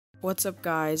What's up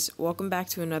guys, welcome back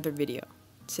to another video.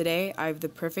 Today I have the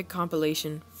perfect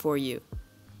compilation for you.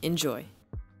 Enjoy.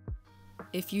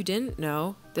 If you didn't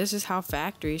know, this is how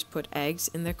factories put eggs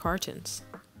in their cartons.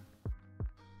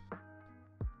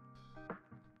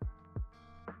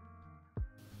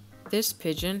 This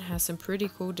pigeon has some pretty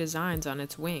cool designs on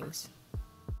its wings.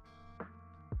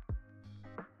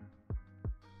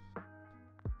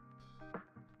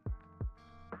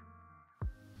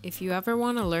 If you ever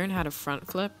want to learn how to front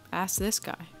flip, ask this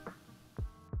guy.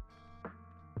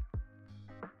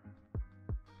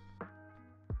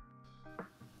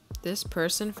 This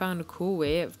person found a cool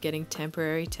way of getting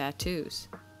temporary tattoos.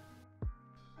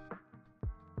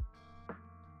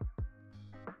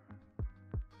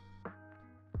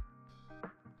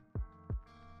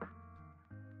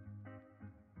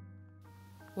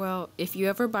 Well, if you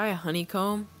ever buy a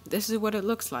honeycomb, this is what it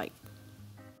looks like.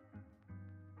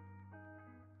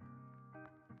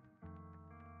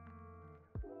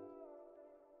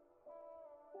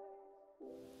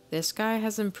 This guy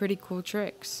has some pretty cool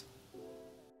tricks.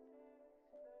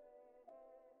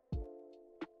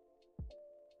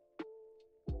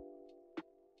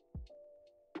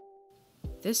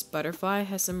 This butterfly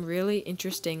has some really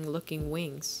interesting looking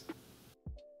wings.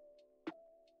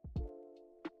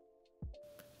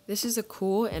 This is a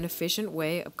cool and efficient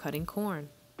way of cutting corn.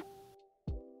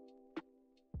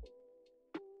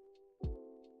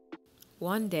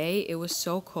 One day it was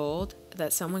so cold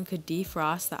that someone could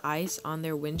defrost the ice on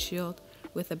their windshield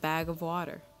with a bag of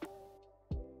water.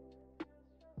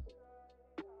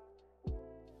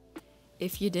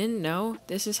 If you didn't know,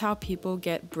 this is how people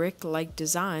get brick-like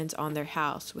designs on their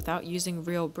house without using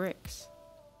real bricks.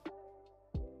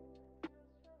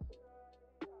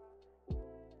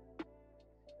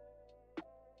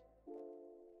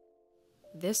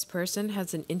 This person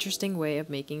has an interesting way of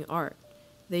making art.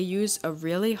 They use a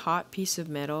really hot piece of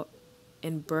metal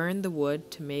and burn the wood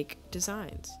to make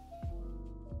designs.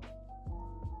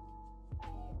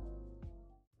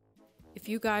 If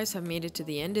you guys have made it to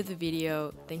the end of the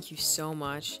video, thank you so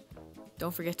much.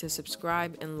 Don't forget to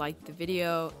subscribe and like the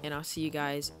video, and I'll see you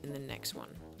guys in the next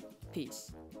one.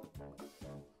 Peace.